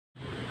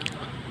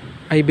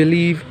I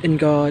believe in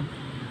God,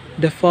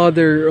 the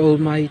Father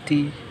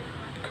Almighty,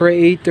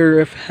 creator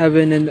of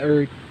heaven and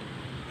earth.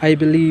 I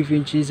believe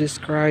in Jesus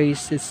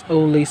Christ, His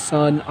only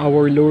Son,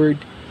 our Lord.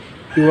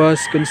 He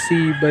was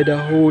conceived by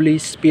the Holy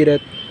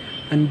Spirit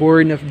and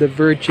born of the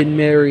Virgin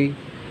Mary.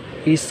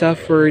 He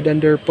suffered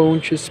under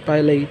Pontius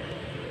Pilate,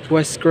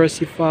 was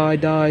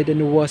crucified, died,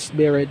 and was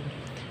buried.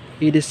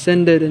 He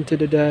descended into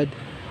the dead.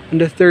 On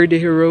the third day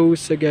he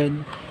rose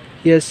again.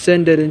 He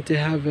ascended into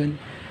heaven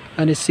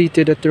and is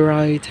seated at the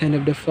right hand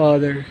of the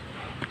Father.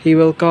 He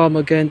will come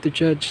again to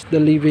judge the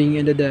living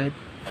and the dead.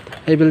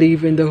 I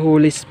believe in the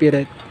Holy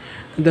Spirit,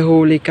 the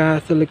Holy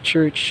Catholic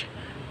Church,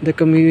 the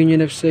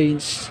communion of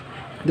saints,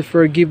 the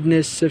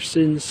forgiveness of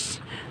sins,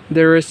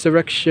 the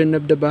resurrection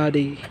of the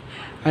body,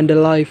 and the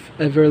life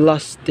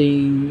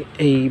everlasting.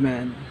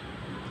 Amen.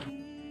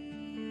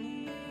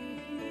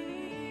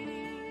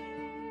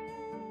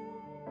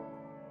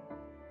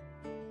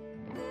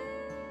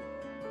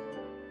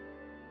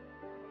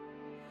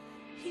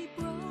 He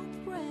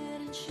broke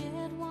bread and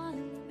shed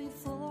wine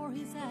before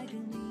his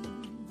agony.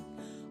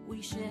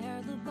 We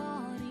share the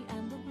body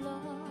and the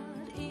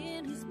blood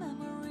in his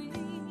memory.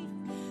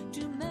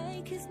 To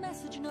make his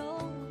message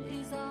known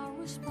is our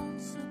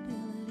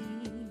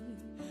responsibility.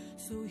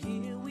 So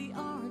here we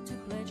are to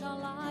pledge our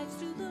lives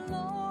to the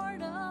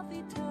Lord of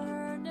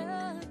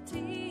eternity.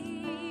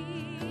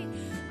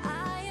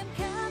 I am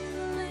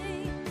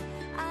Catholic,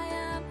 I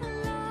am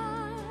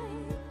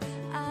alive,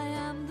 I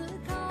am the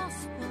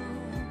gospel,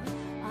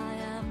 I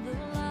am the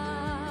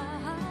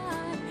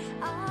light.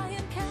 I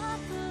am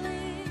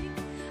Catholic,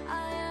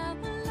 I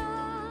am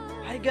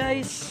alive. Hi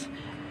guys,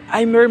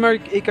 I'm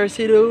Mermark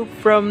Icarcido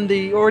from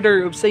the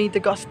Order of St.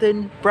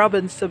 Augustine,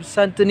 province of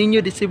Santo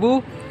Niño de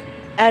Cebu,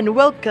 and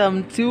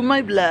welcome to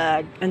my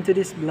vlog. And to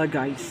this vlog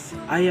guys,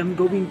 I am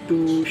going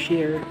to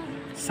share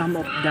some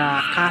of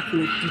the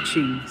Catholic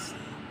teachings.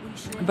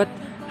 But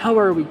how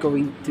are we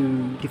going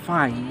to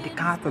define the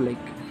Catholic?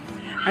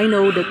 I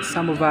know that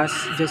some of us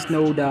just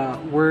know the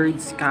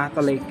words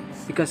Catholic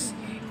because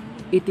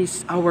it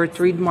is our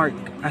trademark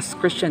as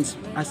Christians,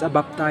 as a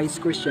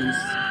baptized Christians.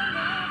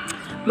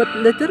 But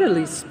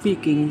literally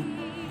speaking,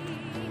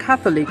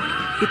 Catholic,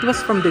 it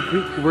was from the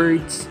Greek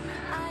words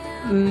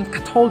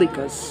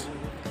Catholicus,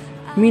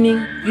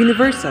 meaning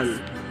universal.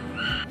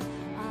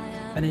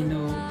 And I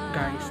know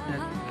guys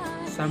that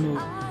some of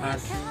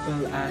us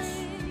will ask,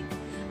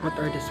 what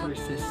are the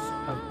sources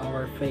of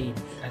our faith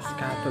as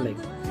Catholic?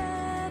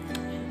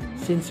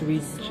 Since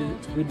we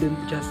don't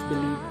just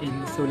believe in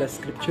sola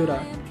scriptura,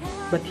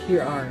 but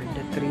here are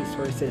the three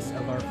sources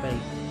of our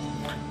faith.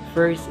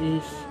 First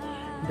is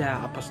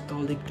the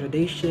apostolic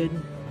tradition,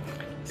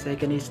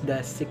 second is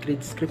the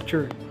sacred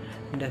scripture,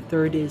 and the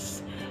third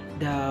is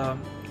the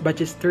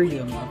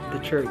magisterium of the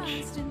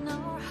church.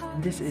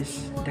 This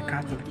is the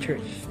Catholic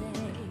Church,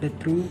 the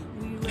true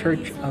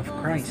Church of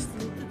Christ.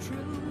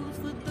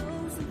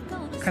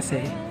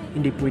 Kasi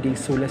hindi pwedeng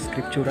sola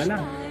scriptura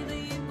lang.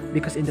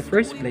 Because in the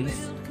first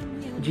place,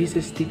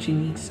 Jesus'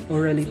 teachings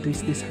orally to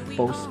his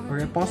disciples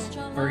or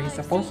his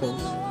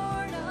apostles.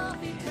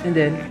 And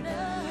then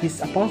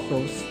his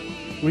apostles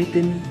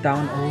written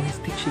down all his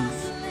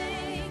teachings.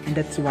 And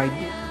that's why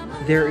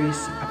there is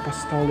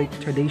apostolic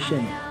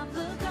tradition.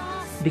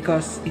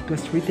 Because it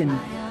was written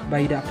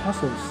by the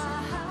apostles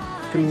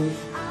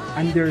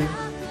under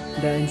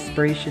the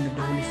inspiration of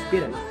the Holy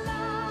Spirit.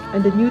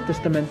 And the New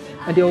Testament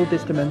and the Old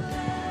Testament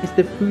is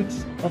the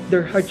fruits of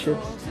their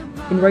hardships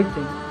in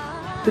writing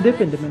to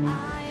defend the many.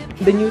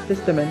 The New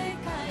Testament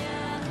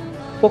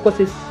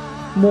focuses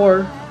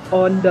more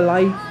on the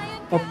life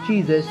of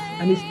Jesus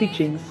and his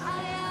teachings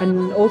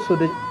and also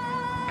the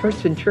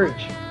Christian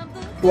church,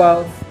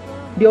 while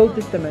the Old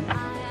Testament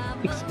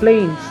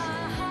explains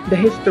the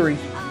history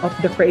of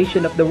the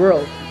creation of the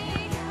world.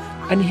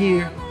 And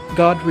here,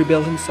 God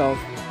revealed himself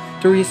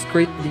through his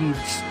great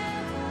deeds.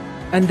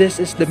 And this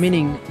is the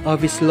meaning of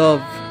his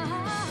love.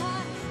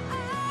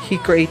 He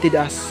created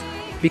us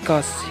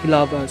because he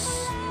loved us.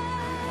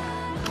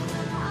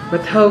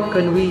 But how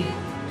can we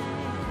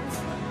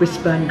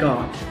respond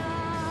God?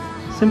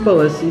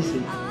 Simple as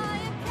easy.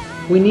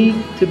 We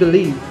need to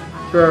believe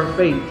through our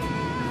faith,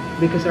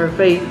 because our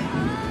faith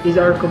is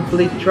our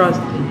complete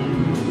trust in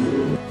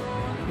him.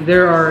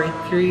 There are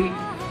three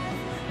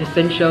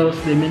essential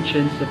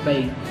dimensions of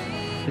faith.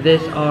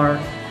 These are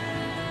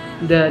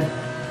the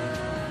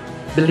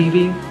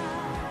believing,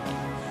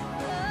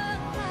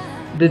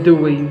 the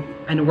doing,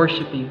 and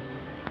worshiping.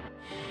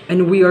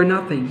 And we are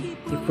nothing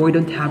if we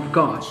don't have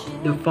God,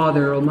 the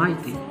Father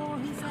Almighty.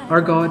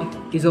 Our God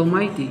is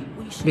Almighty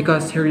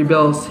because he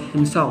reveals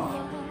himself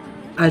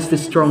as the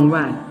strong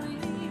one.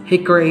 He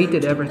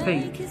created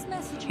everything.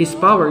 His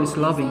power is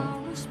loving,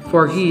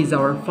 for he is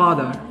our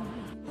Father.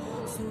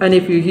 And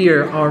if you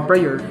hear our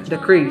prayer, the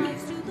Creed,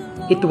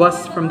 it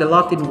was from the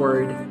Latin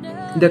word,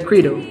 the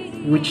Credo,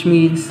 which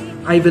means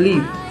I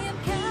believe.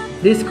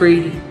 This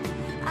creed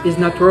is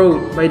not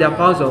wrote by the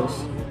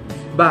apostles,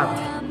 but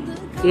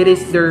it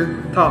is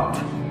their thought.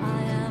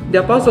 The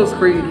Apostles'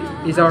 Creed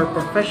is our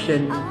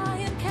profession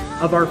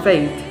of our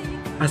faith,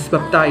 as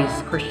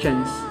baptized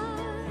Christians,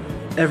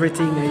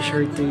 everything I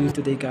shared to you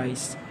today,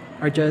 guys,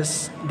 are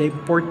just the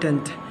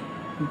important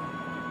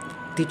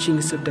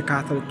teachings of the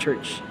Catholic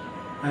Church.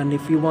 And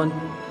if you want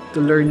to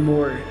learn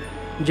more,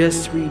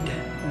 just read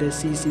the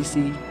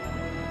CCC,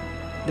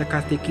 the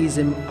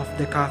Catechism of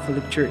the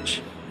Catholic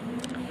Church.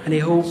 And I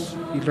hope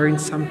you learned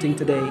something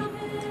today.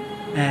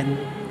 And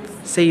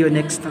see you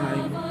next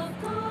time.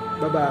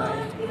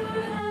 Bye-bye.